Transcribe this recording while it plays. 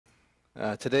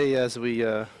Today, as we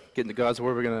get into God's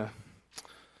Word, we're going to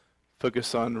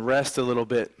focus on rest a little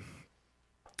bit.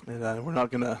 And we're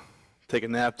not going to take a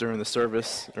nap during the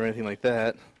service or anything like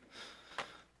that.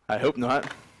 I hope not.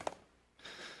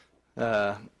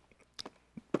 I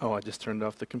just turned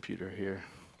off the computer here.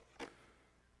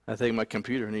 I think my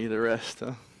computer needed a rest,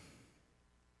 huh?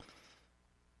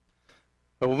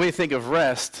 But when we think of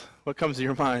rest, what comes to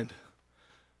your mind?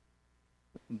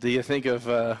 Do you think of,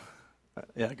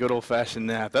 good old-fashioned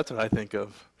nap? That's what I think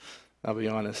of, I'll be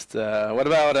honest. What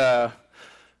about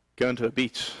going to a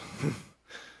beach?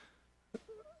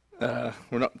 We're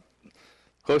not,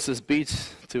 closest beach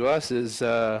to us is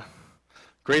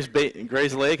Gray's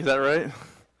Lake, is that right?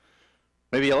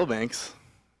 Maybe Yellowbanks,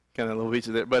 kind of little beach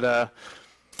there. But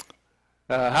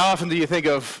how often do you think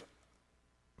of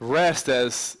rest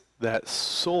as that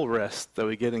soul rest that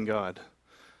we get in God?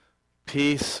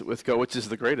 Peace with God, which is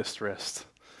the greatest rest,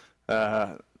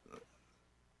 as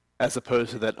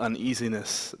opposed to that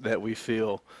uneasiness that we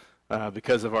feel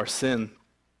because of our sin.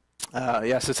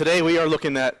 So today we are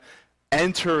looking at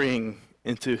entering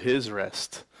into His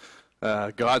rest.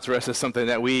 God's rest is something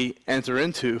that we enter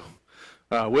into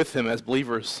with Him as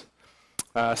believers.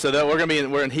 So that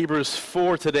we're in Hebrews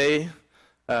 4 today,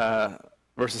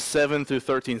 verses 7 through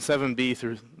 13, 7b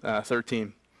through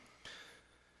 13.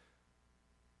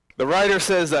 The writer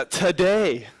says that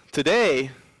today,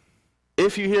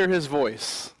 if you hear His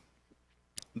voice,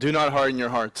 do not harden your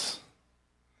hearts.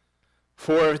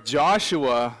 For if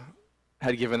Joshua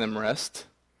had given them rest,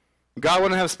 God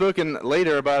wouldn't have spoken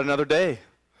later about another day.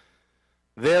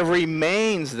 There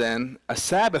remains then a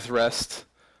Sabbath rest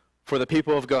for the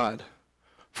people of God.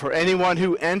 For anyone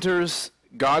who enters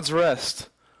God's rest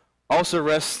also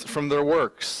rests from their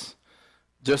works,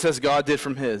 just as God did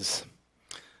from His.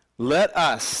 Let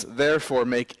us, therefore,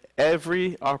 make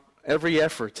every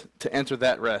effort to enter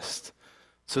that rest,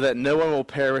 so that no one will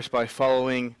perish by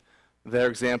following their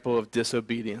example of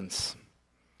disobedience.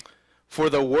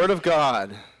 For the Word of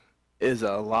God is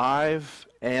alive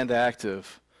and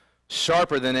active,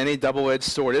 sharper than any double-edged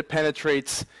sword. It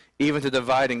penetrates even to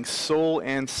dividing soul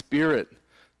and spirit,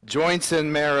 joints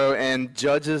and marrow, and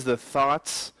judges the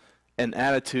thoughts and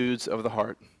attitudes of the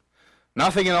heart.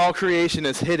 Nothing in all creation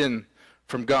is hidden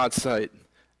from God's sight.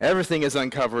 Everything is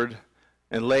uncovered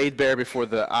and laid bare before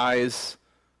the eyes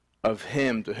of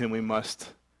Him to whom we must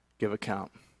give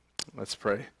account. Let's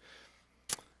pray.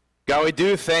 God, we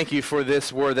do thank You for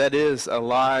this word that is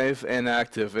alive and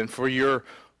active, and for Your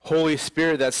Holy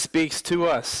Spirit that speaks to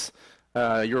us,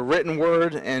 Your written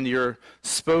word and Your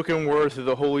spoken word through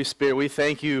the Holy Spirit. We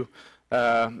thank You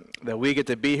that we get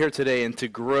to be here today and to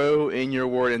grow in Your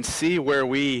word and see where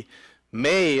we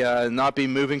may not be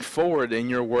moving forward in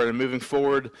Your word and moving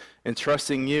forward in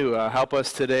trusting You. Help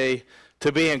us today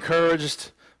to be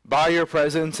encouraged by Your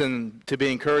presence and to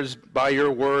be encouraged by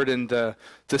Your word, and to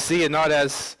see it not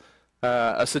as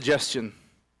a suggestion,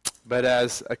 but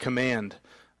as a command,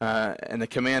 and a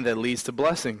command that leads to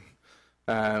blessing.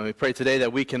 We pray today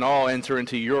that we can all enter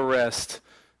into Your rest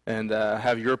and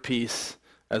have Your peace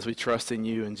as we trust in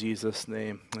You. In Jesus'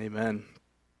 name, amen.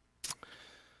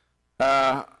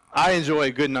 I enjoy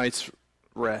a good night's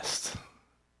rest.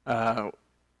 They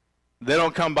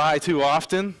don't come by too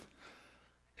often,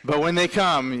 but when they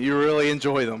come, you really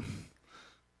enjoy them.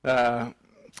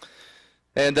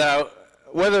 And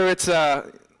whether it's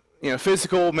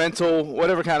physical, mental,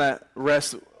 whatever kind of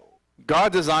rest,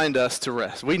 God designed us to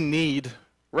rest. We need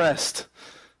rest.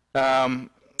 And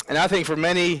I think for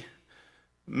many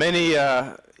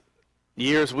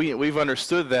years we've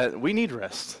understood that we need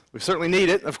rest. We certainly need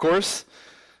it, of course.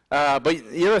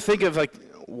 But you ever think of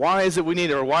why is it we need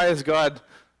it, or why did God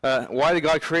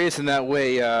create us in that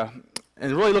way?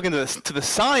 And really looking to the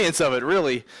science of it,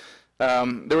 really.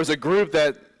 There was a group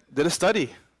that did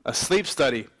a sleep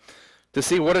study, to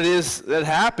see what it is that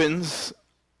happens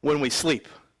when we sleep.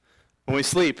 When we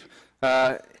sleep,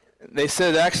 they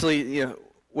said actually,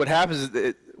 what happens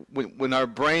is when our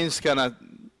brains kind of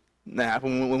nap,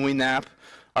 when we nap,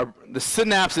 the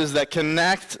synapses that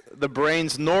connect the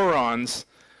brain's neurons,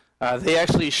 they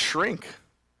actually shrink.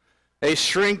 They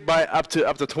shrink by up to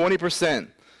 20%.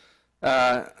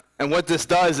 And what this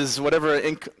does is whatever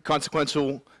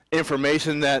inconsequential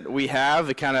information that we have,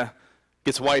 it kind of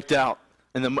gets wiped out,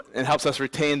 and helps us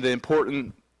retain the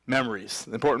important memories,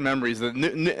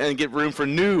 and get room for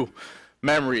new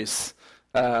memories.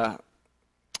 Maybe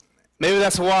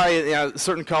that's why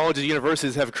certain colleges and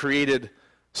universities have created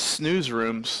snooze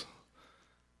rooms,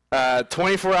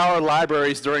 24-hour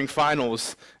libraries during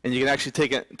finals, and you can actually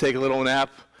take a little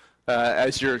nap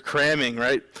as you're cramming,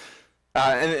 right?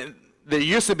 And there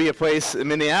used to be a place in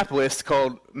Minneapolis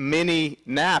called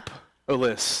Minneapolis.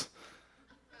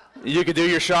 You could do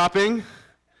your shopping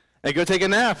and go take a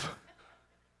nap.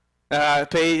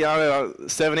 Pay, I don't know,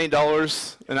 $7,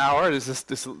 $8 an hour just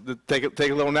to take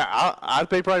a little nap. I'd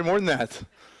pay probably more than that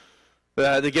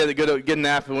to get a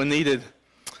nap when needed.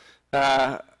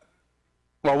 Well,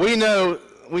 we know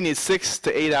we need 6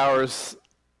 to 8 hours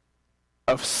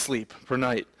of sleep per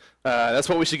night. That's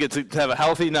what we should get to have a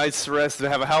healthy night's rest, to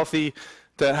have a healthy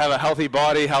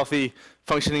body, healthy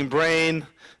functioning brain,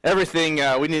 everything.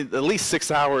 We need at least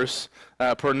 6 hours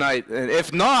per night. And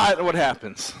if not, what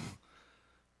happens?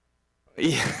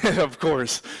 Yeah, of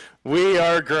course. We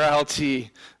are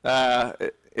grouchy.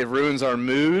 It ruins our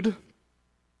mood,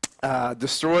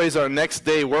 destroys our next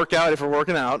day workout if we're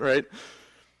working out, right?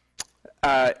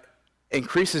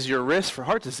 Increases your risk for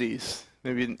heart disease.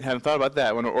 Maybe you haven't thought about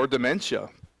that one, or dementia.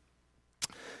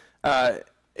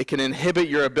 It can inhibit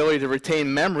your ability to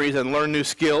retain memories and learn new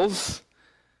skills,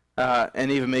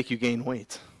 and even make you gain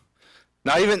weight.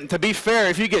 Now, even to be fair,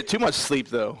 if you get too much sleep,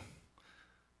 though,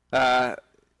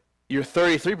 you're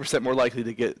 33% more likely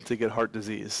to get heart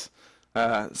disease.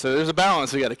 So there's a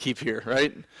balance we got to keep here,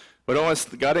 right? We don't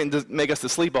want God didn't make us to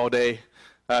sleep all day.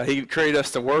 He created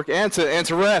us to work and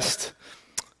to rest.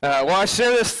 Well, I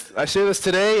share this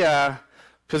today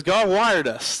because God wired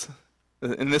us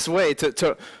in this way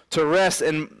to rest,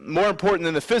 and more important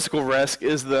than the physical rest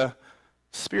is the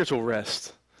spiritual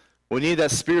rest. We need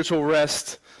that spiritual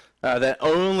rest that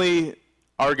only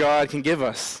our God can give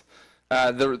us.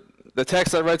 The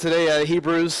text I read today,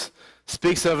 Hebrews,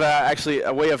 speaks of actually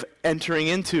a way of entering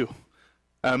into,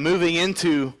 moving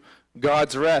into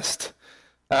God's rest.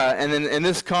 And then in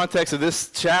this context of this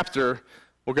chapter,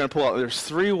 we're going to pull out, there's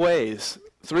three ways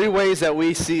that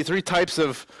we see, three types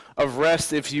of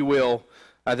rest, if you will,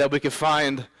 that we could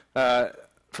find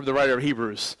from the writer of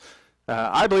Hebrews.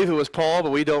 I believe it was Paul,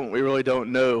 but we really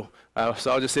don't know.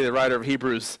 So I'll just say the writer of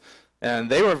Hebrews.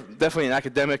 And they were definitely an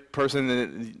academic person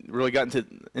that really got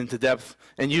into depth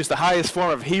and used the highest form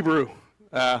of Hebrew,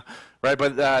 right?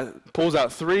 But pulls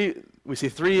out we see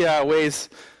three ways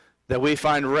that we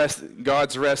find rest,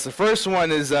 God's rest. The first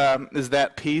one is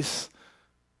that peace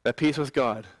with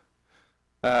God.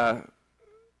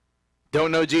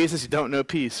 Don't know Jesus, you don't know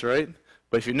peace, right?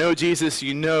 But if you know Jesus,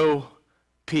 you know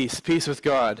peace with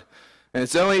God. And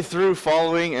it's only through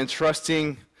following and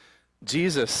trusting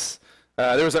Jesus.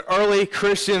 There was an early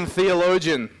Christian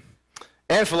theologian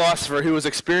and philosopher who was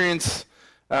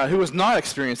not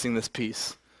experiencing this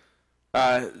peace,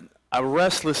 a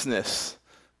restlessness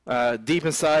deep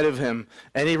inside of him,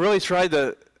 and he really tried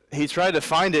to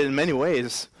find it in many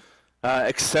ways.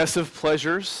 Excessive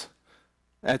pleasures.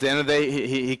 At the end of the day,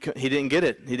 he didn't get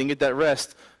it. He didn't get that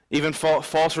rest. Even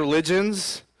false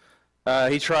religions,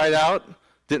 he tried out,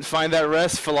 didn't find that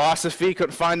rest. Philosophy,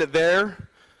 couldn't find it there.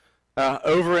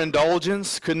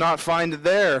 Overindulgence, could not find it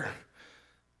there.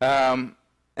 And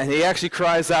he actually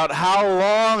cries out, "How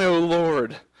long, O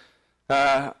Lord,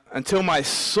 until my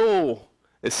soul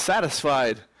is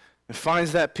satisfied and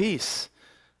finds that peace?"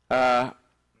 And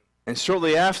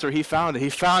shortly after, he found it. He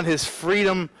found his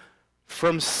freedom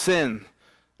from sin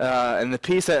and the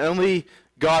peace that only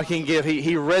God can give.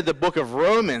 He read the book of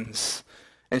Romans,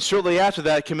 and shortly after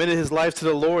that, committed his life to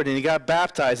the Lord, and he got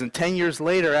baptized. And 10 years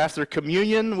later, after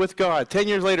communion with God, 10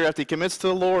 years later, after he commits to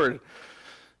the Lord,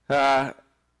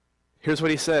 here's what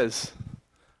he says: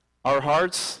 "Our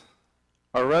hearts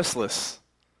are restless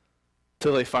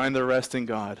till they find their rest in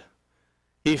God."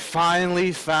 He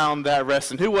finally found that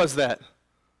rest. And who was that?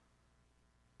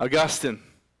 Augustine.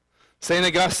 St.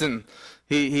 Augustine,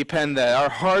 he penned that. Our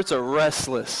hearts are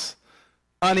restless,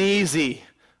 uneasy,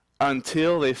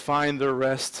 until they find their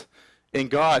rest in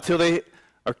God, till they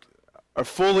are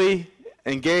fully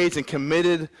engaged and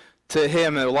committed to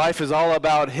Him. And life is all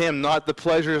about Him, not the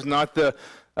pleasures, not the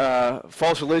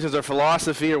false religions or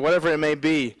philosophy or whatever it may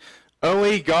be.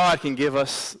 Only God can give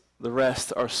us the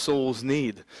rest our souls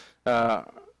need.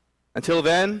 Until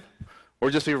then,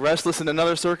 we'll just be restless in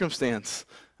another circumstance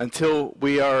until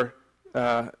we are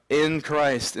in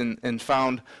Christ and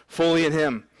found fully in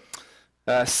Him.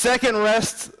 Second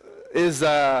rest is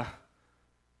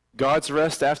God's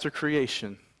rest after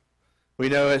creation. We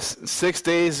know it's 6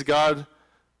 days God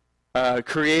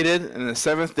created, and the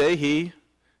seventh day He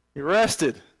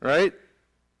rested, right?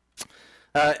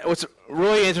 What's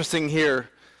really interesting here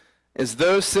is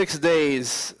those 6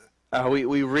 days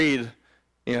we read,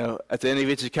 at the end of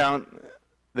each account,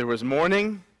 there was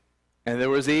morning and there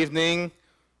was evening,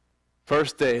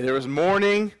 first day. There was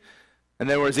morning and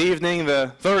there was evening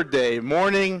the third day.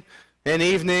 Morning and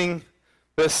evening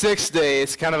the sixth day.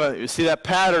 It's kind of you see that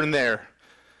pattern there.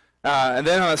 And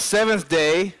then on the seventh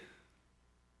day,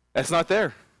 that's not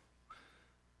there.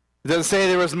 It doesn't say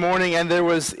there was morning and there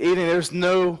was evening. There's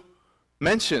no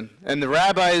mention. And the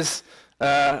rabbis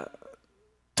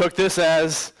took this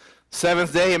as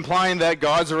seventh day, implying that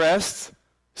God's rest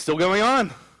is still going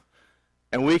on.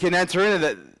 And we can enter into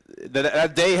that.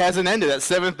 That day hasn't ended. That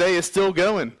seventh day is still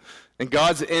going. And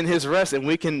God's in his rest, and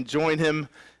we can join him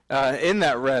in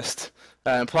that rest,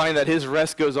 implying that his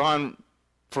rest goes on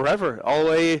forever, all the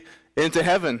way into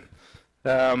heaven.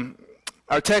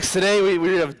 Our text today, we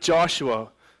read of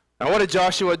Joshua. Now, what did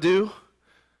Joshua do?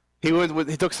 He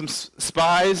took some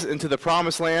spies into the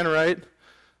promised land, right?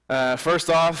 First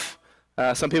off,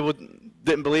 some people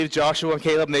didn't believe Joshua and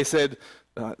Caleb, and they said,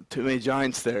 too many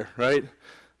giants there, right?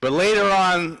 But later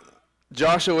on,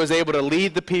 Joshua was able to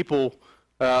lead the people,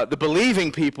 the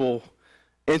believing people,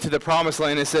 into the promised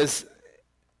land. It says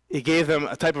he gave them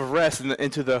a type of rest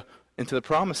into the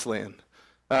promised land.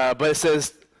 But it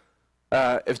says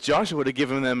if Joshua would have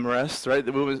given them rest, right,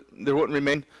 there wouldn't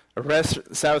remain a rest,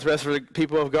 Sabbath rest for the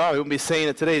people of God. We wouldn't be saying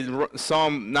it today. In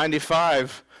Psalm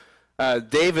 95,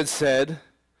 David said,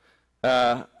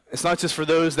 it's not just for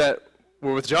those that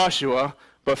were with Joshua,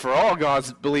 but for all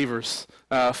God's believers,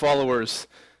 followers.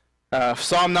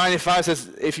 Psalm 95 says,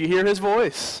 if you hear his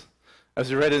voice, as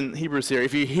we read in Hebrews here,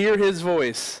 if you hear his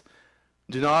voice,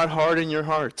 do not harden your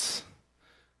hearts,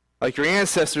 like your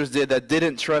ancestors did that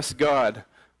didn't trust God,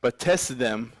 but tested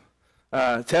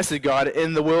God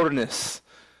in the wilderness.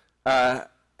 And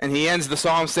he ends the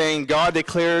psalm saying, God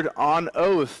declared on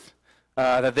oath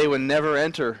that they would never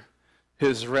enter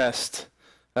his rest.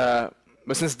 But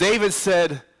since David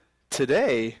said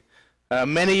today,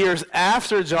 many years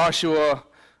after Joshua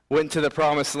went to the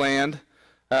promised land,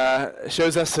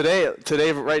 shows us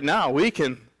today, right now,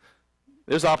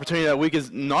 there's opportunity that we can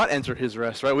not enter his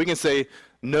rest, right? We can say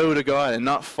no to God and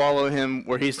not follow him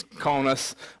where he's calling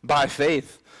us by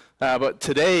faith. But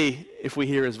today, if we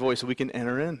hear his voice, we can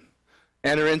enter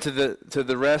into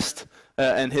the rest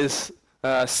and his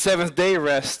seventh day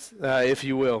rest, if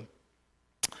you will.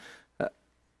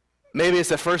 Maybe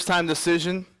it's a first-time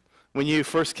decision when you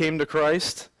first came to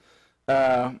Christ.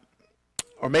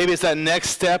 Or maybe it's that next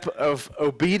step of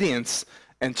obedience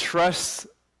and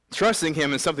trusting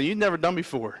him in something you've never done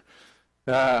before.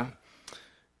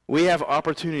 We have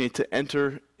opportunity to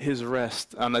enter his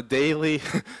rest on a daily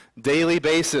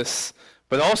basis.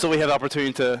 But also we have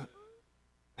opportunity to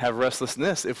have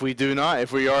restlessness if we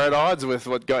are at odds with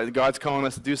what God's calling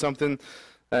us to do something.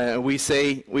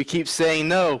 We keep saying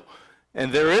no.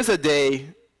 And there is a day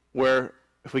where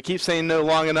if we keep saying no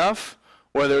long enough,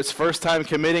 whether it's first time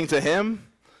committing to him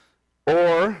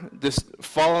or just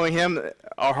following him,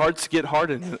 our hearts get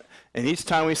hardened. And each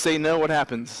time we say no, what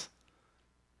happens?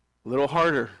 A little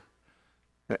harder.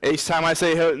 Each time I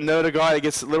say no to God, it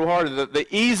gets a little harder. The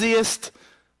easiest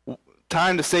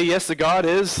time to say yes to God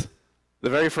is the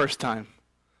very first time.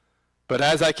 But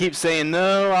as I keep saying,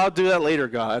 no, I'll do that later,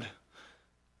 God,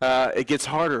 it gets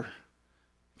harder.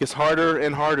 It gets harder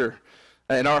and harder.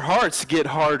 And our hearts get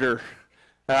harder.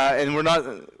 And we're not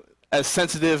as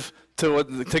sensitive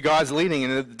to God's leading.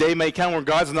 And the day may come where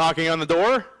God's knocking on the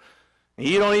door, and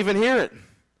you don't even hear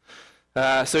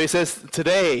it. So he says,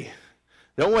 today,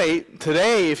 don't wait.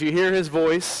 Today, if you hear his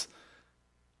voice,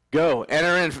 go.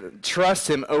 Enter in, trust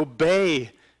him,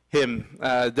 obey him.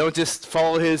 Don't just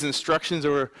follow his instructions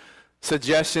or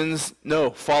suggestions. No,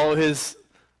 follow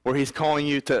where he's calling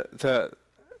you to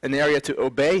an area to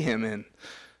obey him in.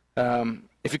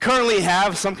 If you currently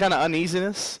have some kind of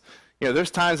uneasiness,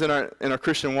 there's times in our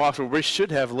Christian walk where we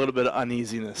should have a little bit of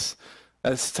uneasiness.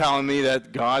 That's telling me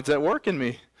that God's at work in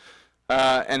me.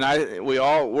 And we're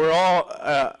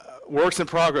all works in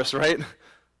progress, right?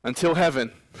 Until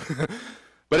heaven.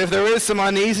 But if there is some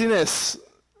uneasiness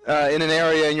in an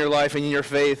area in your life and in your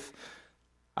faith,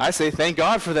 I say thank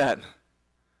God for that.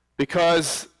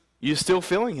 Because you're still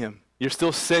feeling him. You're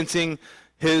still sensing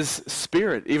his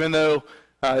spirit, even though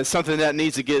it's something that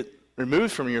needs to get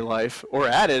removed from your life, or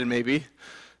added maybe.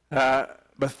 But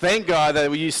thank God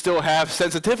that you still have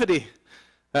sensitivity.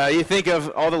 You think of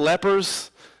all the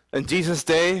lepers in Jesus'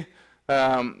 day.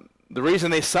 The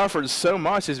reason they suffered so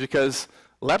much is because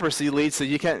leprosy leads to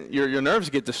your nerves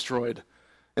get destroyed.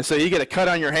 And so you get a cut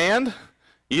on your hand,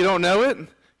 you don't know it,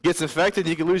 gets infected,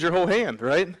 you can lose your whole hand,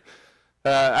 right?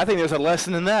 I think there's a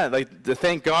lesson in that, like to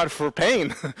thank God for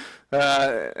pain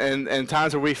and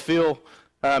times where we feel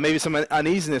maybe some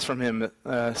uneasiness from him.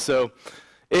 So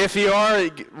if you are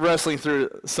wrestling through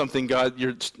something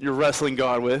you're wrestling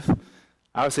God with,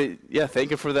 I would say, yeah,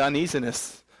 thank him for the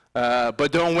uneasiness.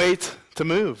 But don't wait to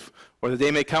move, or the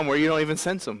day may come where you don't even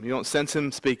sense him. You don't sense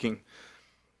him speaking.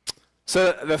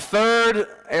 So the third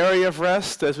area of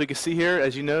rest, as we can see here,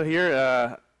 as you know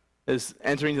here, is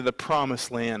entering to the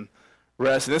promised land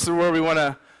rest. And this is where we want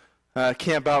to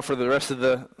camp out for the rest of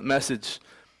the message.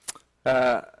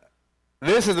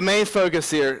 This is the main focus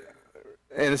here.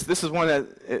 And this is one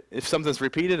that, if something's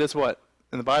repeated, it's what?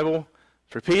 In the Bible,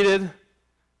 it's repeated,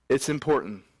 it's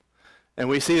important. And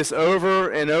we see this over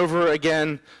and over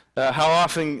again, how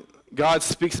often God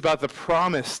speaks about the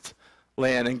promised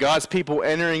land and God's people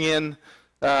entering in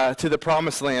to the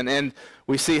promised land. And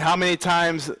we see how many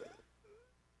times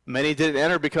many didn't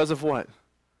enter because of what?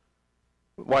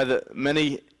 Why the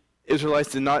many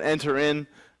Israelites did not enter in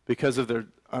because of their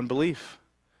unbelief.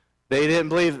 They didn't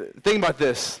believe. Think about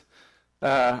this.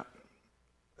 God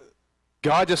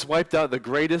just wiped out the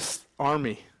greatest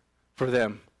army for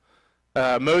them.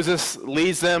 Moses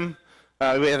leads them.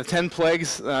 We have the 10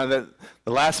 plagues. The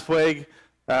last plague,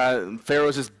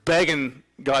 Pharaoh's just begging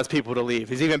God's people to leave.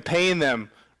 He's even paying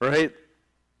them, right?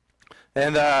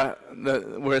 And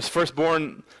where his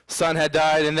firstborn son had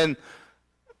died, and then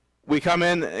we come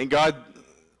in and God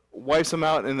wipes them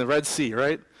out in the Red Sea,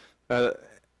 right?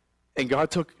 And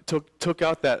God took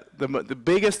out the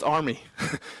biggest army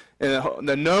in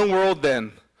the known world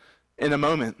then in a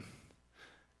moment.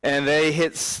 And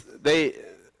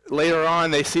later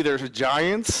on they see there's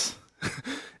giants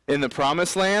in the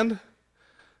promised land.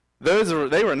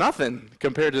 They were nothing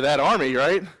compared to that army,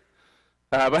 right?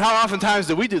 But how oftentimes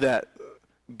do we do that?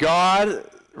 God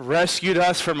rescued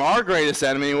us from our greatest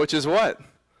enemy, which is what?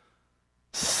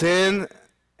 Sin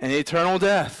and eternal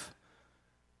death.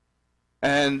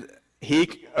 And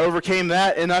he overcame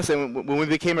that in us and when we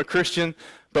became a Christian.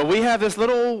 But we have this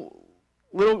little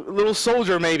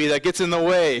soldier maybe that gets in the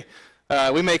way.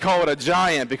 We may call it a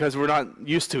giant because we're not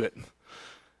used to it.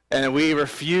 And we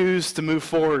refuse to move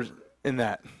forward in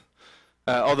that.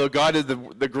 Although God did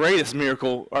the greatest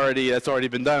miracle that's already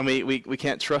been done, we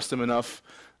can't trust him enough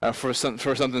for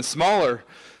something smaller.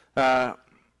 But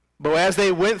as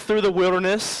they went through the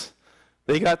wilderness,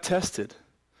 they got tested.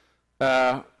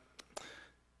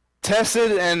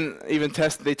 Tested and even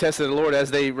they tested the Lord as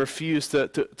they refused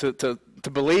to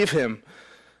believe him.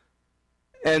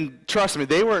 And trust me,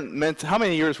 they weren't meant to, how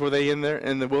many years were they in there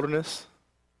in the wilderness?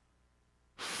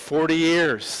 40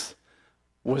 years.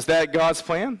 Was that God's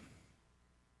plan?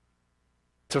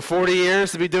 To 40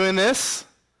 years to be doing this?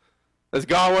 Does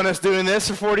God want us doing this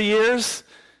for 40 years?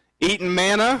 Eating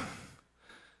manna?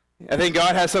 I think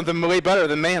God has something way better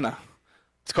than manna.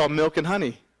 It's called milk and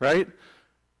honey, right?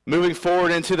 Moving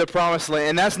forward into the promised land.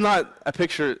 And that's not a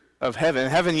picture of heaven.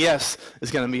 Heaven, yes,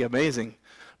 is going to be amazing.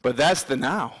 But that's the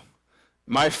now.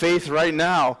 My faith right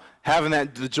now, having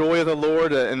the joy of the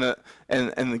Lord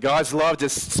and God's love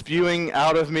just spewing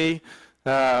out of me,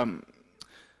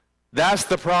 that's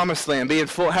the promised land. Being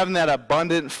full, having that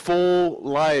abundant, full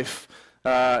life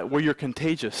where you're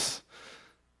contagious.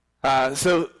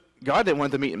 So God didn't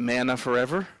want them eating manna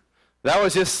forever. That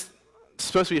was just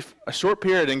supposed to be a short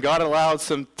period, and God allowed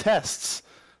some tests.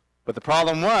 But the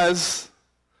problem was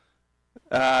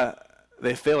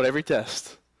they failed every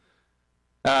test.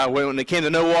 When it came to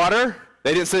no water,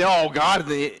 they didn't say, oh, God,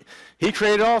 he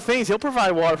created all things. He'll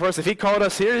provide water for us. If he called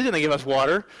us here, he's going to give us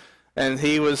water. And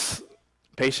he was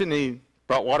patient. He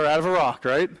brought water out of a rock,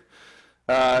 right?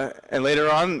 And later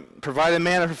on, provided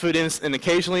manna for food, and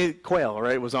occasionally quail,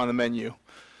 right, was on the menu.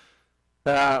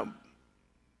 But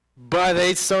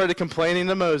they started complaining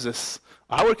to Moses.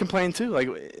 I would complain too. Like,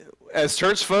 as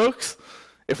church folks,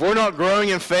 if we're not growing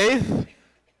in faith,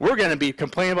 we're going to be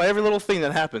complaining about every little thing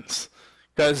that happens.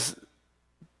 Because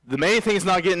the main thing is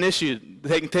not getting issued,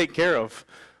 taken care of.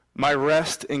 My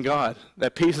rest in God,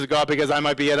 that peace of God, because I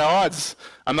might be at odds.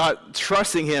 I'm not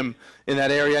trusting him in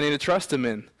that area I need to trust him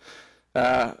in.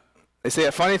 They say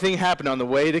a funny thing happened on the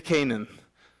way to Canaan.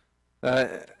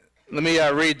 Let me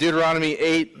read Deuteronomy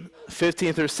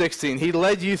 8:15 through 16. He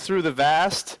led you through the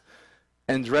vast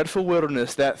and dreadful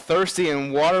wilderness, that thirsty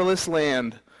and waterless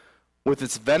land with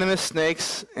its venomous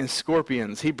snakes and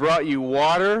scorpions. He brought you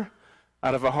water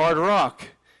out of a hard rock.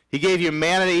 He gave you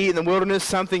manna to eat in the wilderness,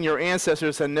 something your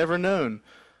ancestors had never known.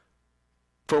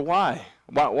 For why?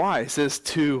 Why? It says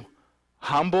to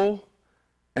humble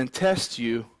and test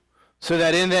you so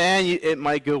that in the end it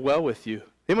might go well with you.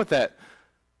 Think about that.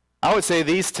 I would say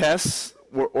these tests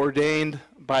were ordained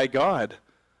by God.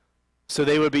 So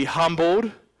they would be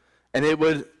humbled and it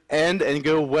would end and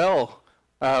go well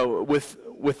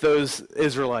with those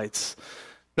Israelites.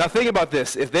 Now think about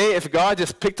this. If God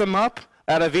just picked them up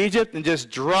out of Egypt and just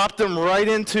dropped them right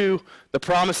into the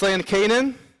promised land of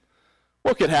Canaan,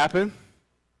 what could happen?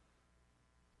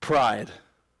 Pride.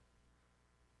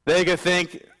 They could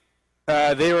think,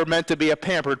 they were meant to be a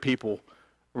pampered people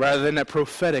rather than a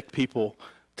prophetic people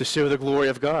to show the glory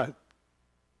of God.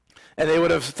 And they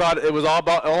would have thought it was all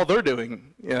about all they're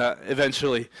doing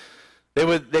eventually. They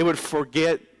would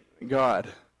forget God.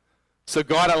 So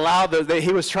God allowed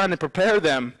he was trying to prepare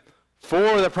them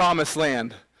for the promised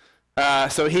land.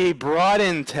 So he brought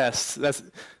in tests. That's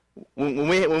when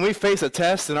we face a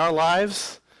test in our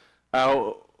lives,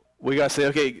 we got to say,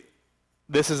 okay,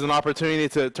 this is an opportunity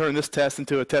to turn this test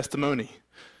into a testimony.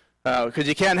 Because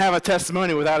you can't have a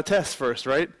testimony without a test first,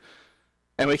 right?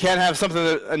 And we can't have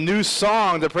a new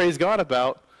song to praise God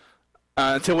about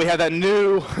until we have that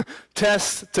new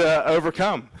test to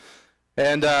overcome.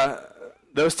 And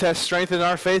those tests strengthen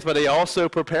our faith, but they also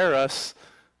prepare us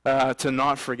to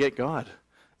not forget God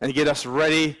and get us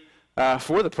ready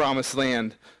for the promised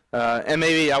land. And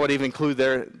maybe I would even include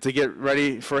there to get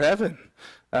ready for heaven.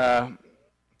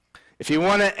 If you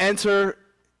want to enter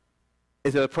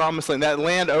into the promised land, that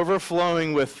land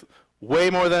overflowing with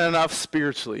way more than enough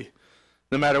spiritually,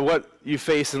 no matter what you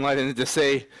face in life, and to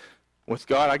say, with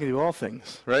God, I can do all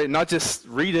things, right? Not just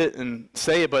read it and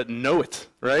say it, but know it,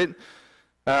 right?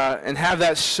 And have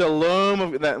that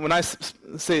shalom. That when I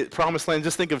say promised land,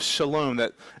 just think of shalom,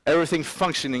 that everything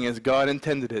functioning as God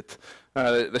intended it.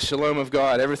 The shalom of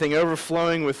God, everything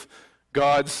overflowing with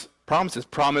God's promises.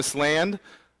 Promised land,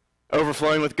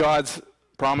 overflowing with God's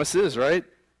promises, right?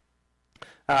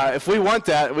 If we want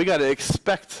that, we got to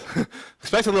expect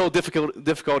a little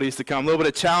difficulties to come, a little bit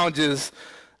of challenges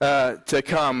to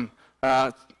come.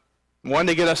 One,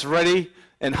 to get us ready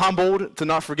and humbled to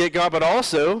not forget God, but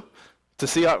also to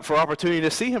see for opportunity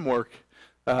to see Him work.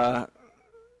 Because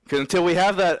until we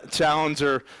have that challenge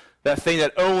or that thing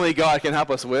that only God can help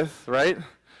us with, right?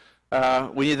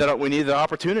 We need the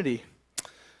opportunity.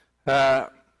 And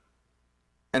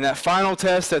that final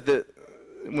test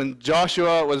when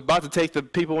Joshua was about to take the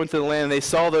people into the land, they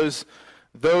saw those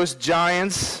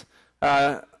giants.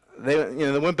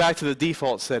 They went back to the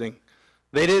default setting.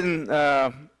 They didn't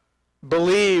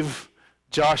believe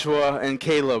Joshua and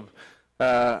Caleb.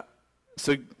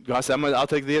 So God said, I'll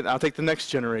take the next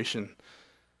generation.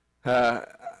 And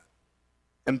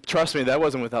trust me, that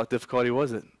wasn't without difficulty,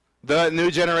 was it? The new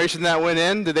generation that went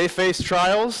in, did they face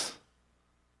trials?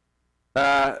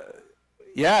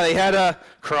 Yeah, they had to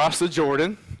cross the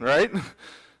Jordan, right?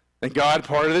 And God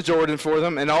parted the Jordan for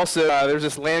them. And also, there's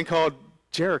this land called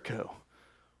Jericho,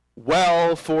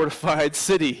 well-fortified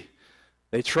city.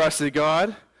 They trusted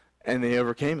God, and they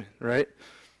overcame it, right?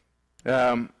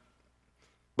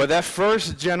 But that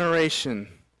first generation,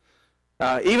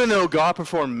 even though God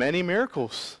performed many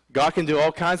miracles, God can do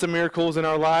all kinds of miracles in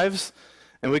our lives,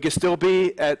 and we can still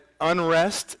be at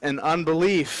unrest and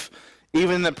unbelief,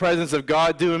 even in the presence of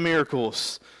God doing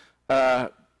miracles.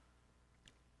 It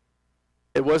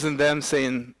wasn't them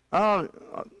saying, oh,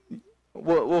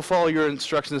 we'll follow your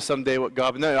instructions someday, what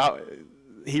God. No,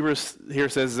 Hebrews here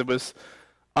says it was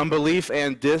unbelief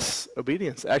and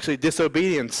disobedience. Actually,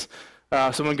 disobedience.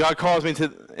 So when God calls me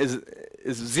to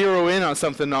is zero in on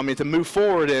something on me to move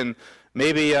forward in,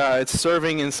 maybe it's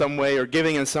serving in some way or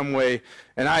giving in some way,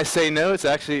 and I say no, it's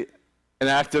actually an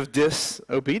act of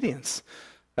disobedience.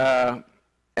 And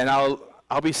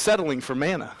I'll be settling for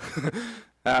manna,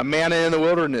 manna in the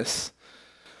wilderness.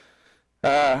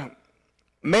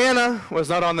 Manna was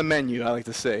not on the menu, I like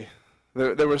to say.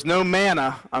 There was no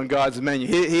manna on God's menu.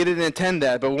 He didn't intend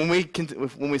that. But when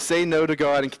we say no to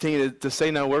God and continue to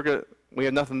say no, we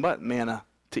have nothing but manna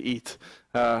to eat.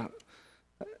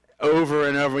 Over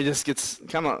and over, it just gets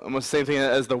kind of almost the same thing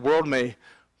as the world may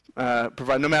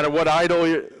provide. No matter what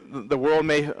idol the world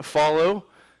may follow,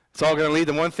 it's all going to lead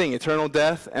to one thing: eternal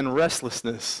death and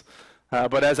restlessness.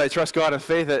 But as I trust God in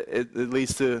faith, it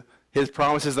leads to His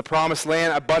promises, the promised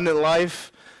land, abundant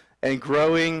life, and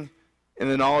growing in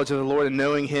the knowledge of the Lord and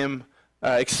knowing Him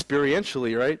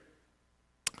experientially, right?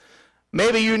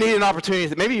 Maybe you need an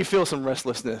opportunity. Maybe you feel some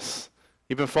restlessness.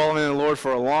 You've been following the Lord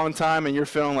for a long time, and you're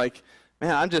feeling like,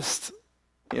 man, I'm just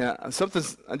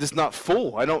not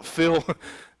full. I don't feel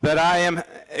that I am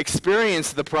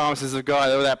experiencing the promises of God,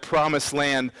 or that promised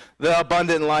land, the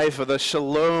abundant life, or the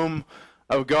shalom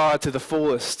of God to the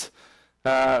fullest.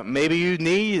 Maybe you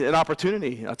need an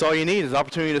opportunity. That's all you need is an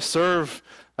opportunity to serve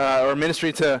or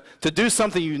ministry to do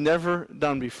something you've never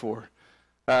done before.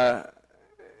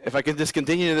 If I can just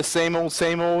continue the same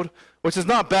old, which is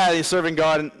not bad, is serving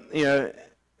God,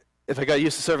 if I got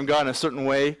used to serving God in a certain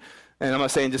way, and I'm not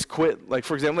saying just quit. Like,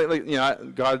 for example,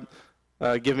 God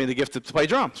give me the gift to play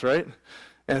drums, right?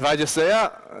 And if I just say,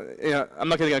 I'm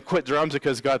not going to quit drums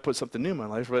because God put something new in my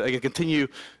life, but I can continue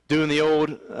doing the old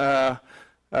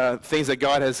things that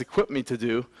God has equipped me to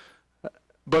do.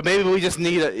 But maybe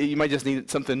you might just need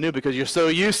something new because you're so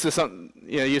used to something,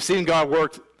 you've seen God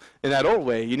work in that old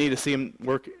way. You need to see him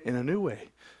work in a new way.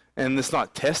 And it's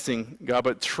not testing God,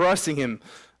 but trusting him.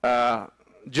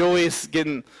 Julie's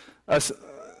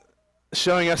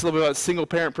showing us a little bit about single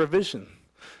parent provision.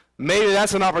 Maybe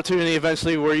that's an opportunity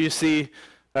eventually where you see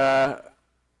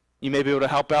you may be able to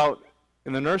help out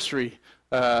in the nursery.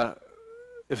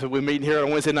 If we meet here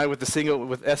on Wednesday night with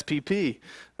SPP,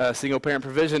 single parent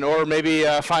provision, or maybe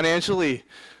financially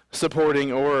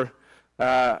supporting, or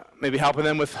maybe helping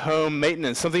them with home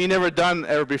maintenance, something you've never done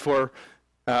ever before.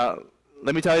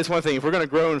 Let me tell you this one thing: if we're going to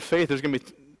grow in faith, there's going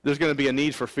to be a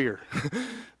need for fear.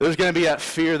 There's going to be that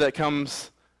fear that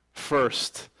comes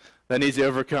first that needs to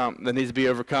be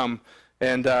overcome.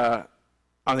 And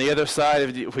on the other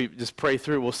side, if we just pray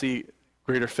through, we'll see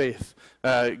greater faith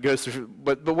goes through.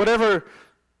 But whatever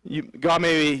God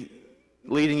may be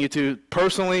leading you to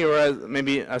personally, or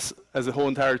as a whole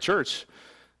entire church,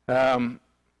 when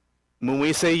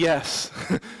we say yes,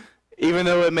 even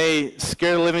though it may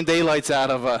scare the living daylights out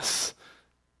of us,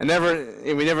 and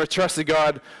we never trusted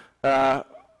God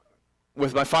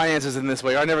with my finances in this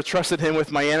way, or I never trusted him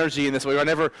with my energy in this way,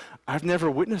 or I've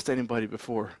never witnessed anybody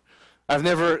before. I've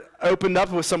never opened up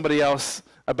with somebody else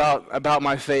about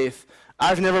my faith.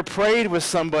 I've never prayed with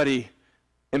somebody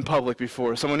in public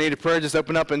before. Someone needed prayer, just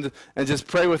open up and just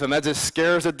pray with them. That just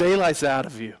scares the daylights out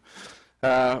of you.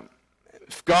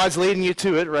 If God's leading you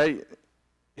to it, right,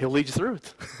 he'll lead you through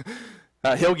it.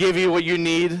 He'll give you what you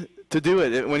need to do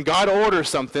it. When God orders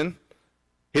something,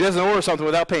 he doesn't order something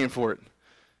without paying for it.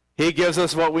 He gives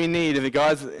us what we need. If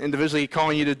God's individually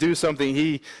calling you to do something,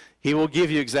 he will give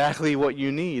you exactly what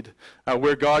you need.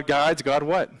 Where God guides, God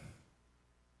what?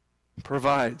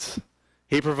 Provides.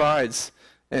 He provides.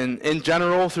 And in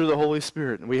general, through the Holy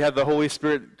Spirit. We have the Holy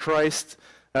Spirit, Christ,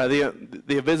 the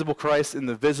invisible Christ and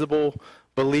the visible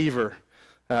believer.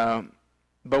 But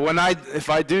if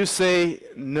I do say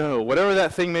no, whatever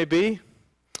that thing may be,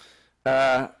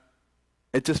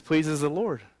 it displeases the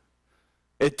Lord.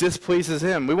 It displeases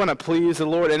him. We want to please the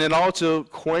Lord, and it also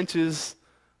quenches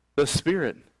the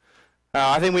Spirit.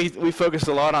 I think we focus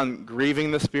a lot on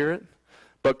grieving the Spirit,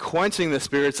 but quenching the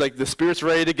Spirit, it's like the Spirit's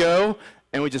ready to go,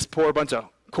 and we just pour a bunch of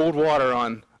cold water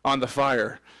on the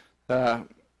fire. And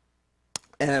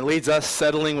it leads us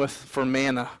settling for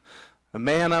manna.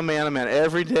 Manna,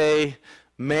 every day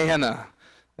manna.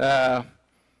 It's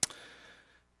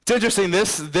interesting,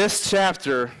 this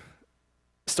chapter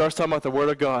starts talking about the Word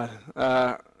of God.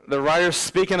 The writer's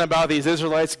speaking about these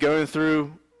Israelites going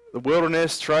through the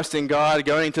wilderness, trusting God,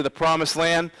 going to the promised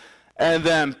land, and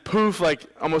then poof,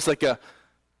 almost like a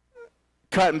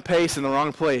cut and paste in the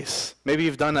wrong place. Maybe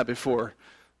you've done that before.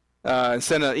 And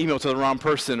send an email to the wrong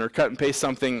person, or cut and paste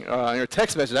something in your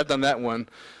text message. I've done that one.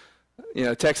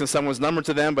 Texting someone's number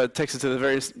to them, but texting to the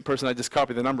very person I just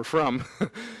copied the number from.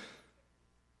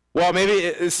 Well, maybe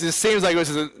it just seems like it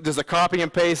was just a copy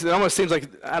and paste. It almost seems like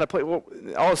out of place. Well,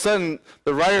 all of a sudden,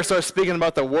 the writer starts speaking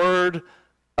about the Word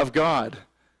of God.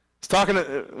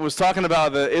 Was talking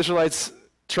about the Israelites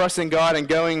trusting God and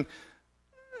going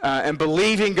and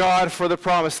believing God for the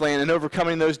promised land and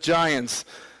overcoming those giants.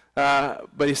 But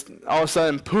he's all of a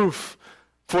sudden, poof,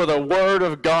 for the Word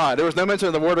of God. There was no mention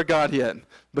of the Word of God yet.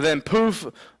 But then, poof,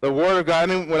 the Word of God.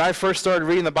 I mean, when I first started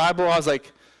reading the Bible, I was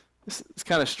like, this is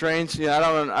kind of strange. I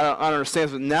don't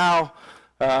understand. But now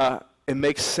it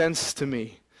makes sense to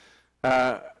me.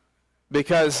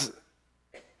 Because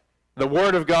the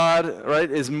Word of God, right,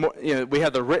 is more, we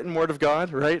have the written Word of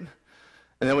God, right?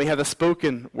 And then we have the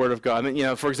spoken Word of God. I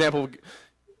mean, for example,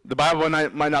 the Bible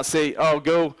might not say, oh,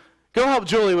 go help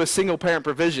Julie with single parent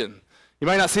provision. You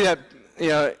might not see that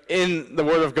in the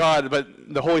Word of God, but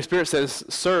the Holy Spirit says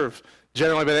serve.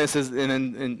 Generally, but then it says,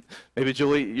 and maybe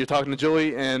Julie, you're talking to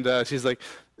Julie, and she's like,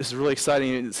 this is really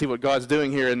exciting to see what God's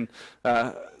doing here. And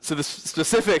so the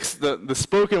specifics, the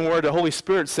spoken word, the Holy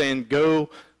Spirit saying, go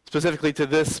specifically to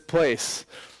this place.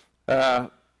 Kind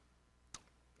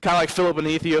of like Philip and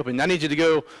the Ethiopian. I need you to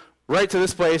go right to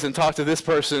this place and talk to this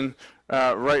person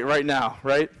right now,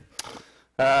 right?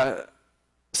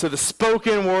 So the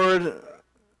spoken word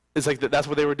is like that's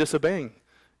what they were disobeying.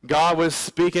 God was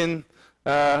speaking.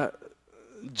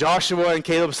 Joshua and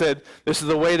Caleb said, this is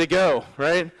the way to go,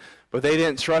 right? But they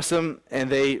didn't trust him, and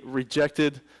they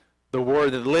rejected the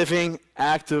word, the living,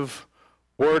 active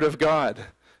Word of God.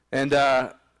 And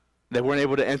they weren't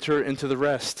able to enter into the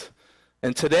rest.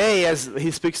 And today, as he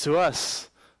speaks to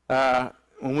us,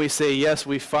 when we say yes,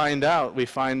 we find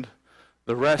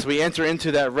the rest. We enter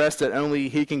into that rest that only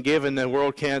he can give and the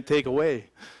world can't take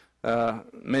away.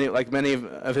 Many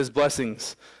of his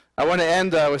blessings. I want to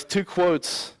end with two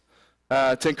quotes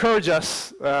to encourage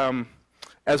us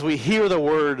as we hear the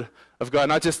word of God,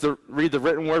 not just to read the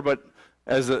written word, but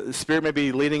as the Spirit may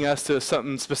be leading us to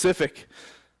something specific.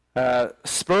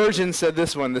 Spurgeon said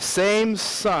this one: the same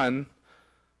sun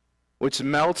which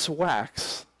melts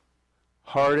wax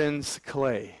hardens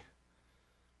clay,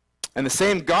 and the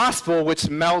same gospel which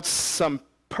melts some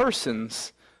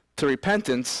persons to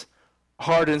repentance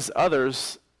hardens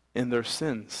others in their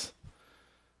sins.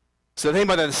 So think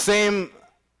about that. The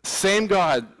same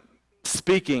God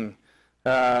speaking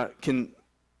can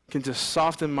just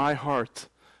soften my heart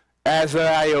as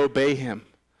I obey him,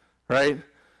 right?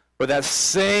 But that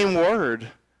same word,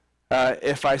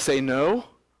 if I say no,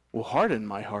 will harden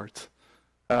my heart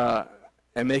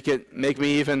and make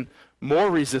me even more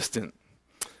resistant.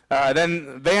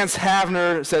 Then Vance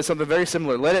Havner says something very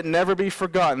similar. Let it never be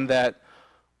forgotten that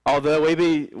although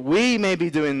we may be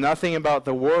doing nothing about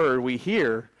the word we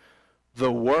hear,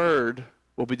 the word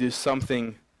will do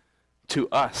something to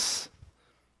us.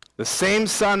 The same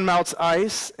sun melts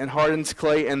ice and hardens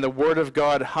clay, and the word of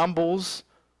God humbles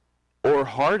or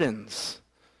hardens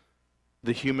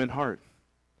the human heart.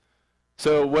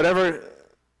 So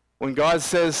when God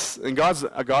says, and God's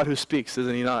a God who speaks,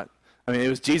 isn't he not? I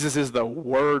mean, Jesus is the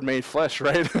Word made flesh,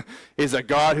 right? He's a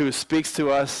God who speaks to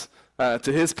us,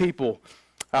 to his people.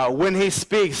 When he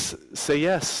speaks, say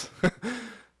yes.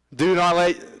 Do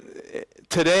not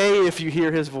today, if you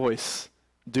hear his voice,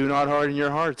 do not harden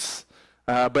your hearts,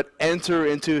 but enter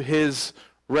into his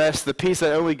rest, the peace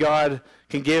that only God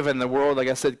can give and the world, like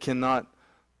I said, cannot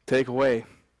take away.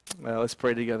 Let's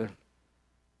pray together.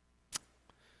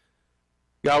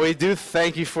 God, we do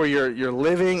thank you for your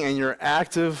living and your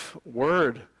active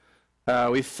word.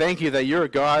 We thank you that you're a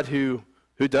God who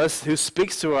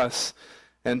speaks to us.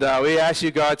 And we ask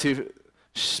you, God, to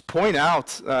point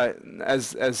out,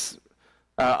 as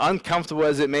uncomfortable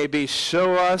as it may be,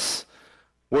 show us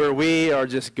where we are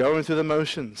just going through the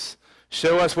motions.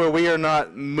 Show us where we are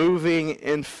not moving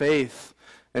in faith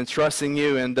and trusting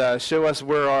you, and show us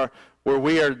where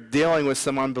we are dealing with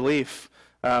some unbelief.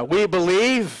 We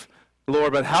believe,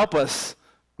 Lord, but help us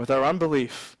with our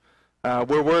unbelief,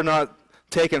 where we're not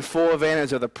taking full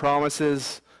advantage of the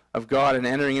promises of God and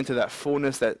entering into that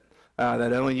fullness that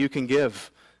only you can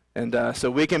give. And so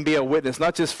we can be a witness,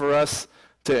 not just for us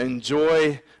to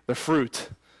enjoy the fruit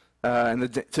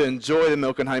and to enjoy the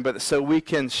milk and honey, but so we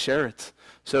can share it,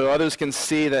 so others can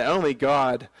see that only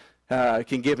God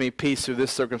can give me peace through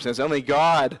this circumstance. Only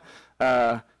God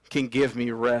can give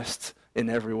me rest in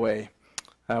every way.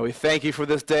 We thank you for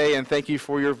this day, and thank you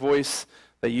for your voice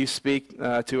that you speak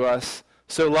to us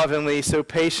so lovingly, so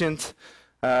patient,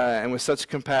 and with such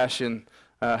compassion.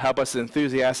 Help us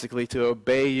enthusiastically to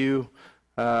obey you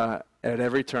at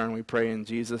every turn, we pray in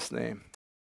Jesus' name.